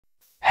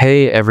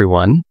Hey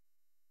everyone,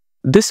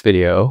 this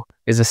video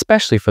is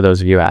especially for those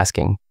of you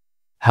asking,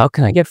 how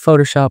can I get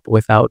Photoshop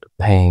without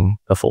paying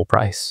the full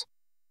price?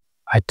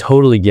 I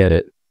totally get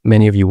it.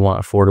 Many of you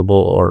want affordable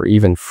or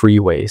even free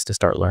ways to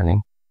start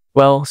learning.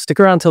 Well, stick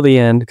around till the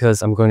end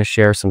because I'm going to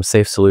share some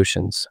safe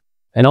solutions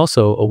and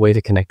also a way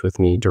to connect with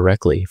me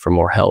directly for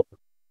more help.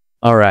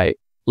 All right,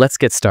 let's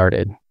get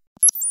started.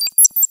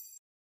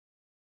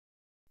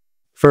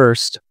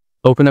 First,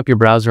 open up your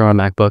browser on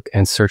a MacBook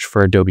and search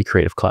for Adobe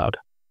Creative Cloud.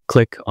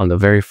 Click on the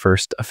very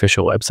first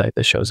official website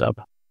that shows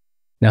up.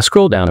 Now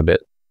scroll down a bit,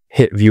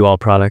 hit View All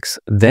Products,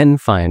 then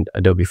find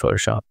Adobe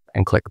Photoshop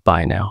and click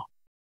Buy Now.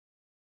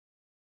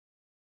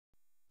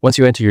 Once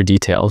you enter your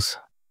details,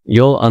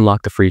 you'll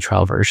unlock the free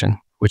trial version,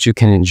 which you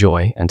can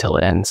enjoy until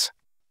it ends.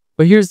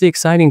 But here's the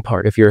exciting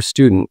part. If you're a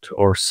student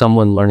or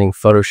someone learning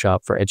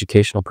Photoshop for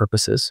educational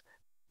purposes,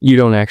 you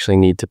don't actually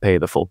need to pay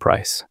the full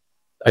price.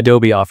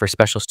 Adobe offers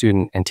special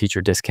student and teacher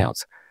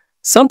discounts,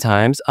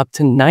 sometimes up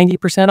to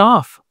 90%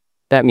 off.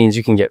 That means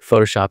you can get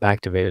Photoshop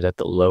activated at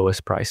the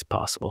lowest price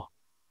possible.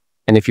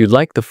 And if you'd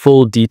like the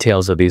full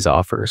details of these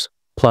offers,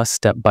 plus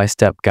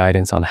step-by-step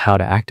guidance on how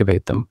to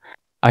activate them,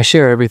 I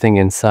share everything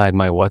inside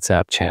my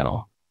WhatsApp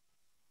channel.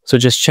 So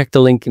just check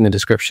the link in the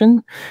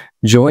description,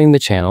 join the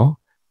channel,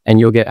 and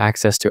you'll get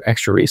access to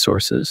extra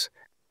resources,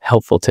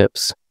 helpful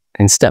tips,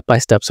 and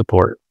step-by-step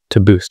support to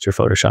boost your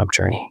Photoshop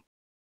journey.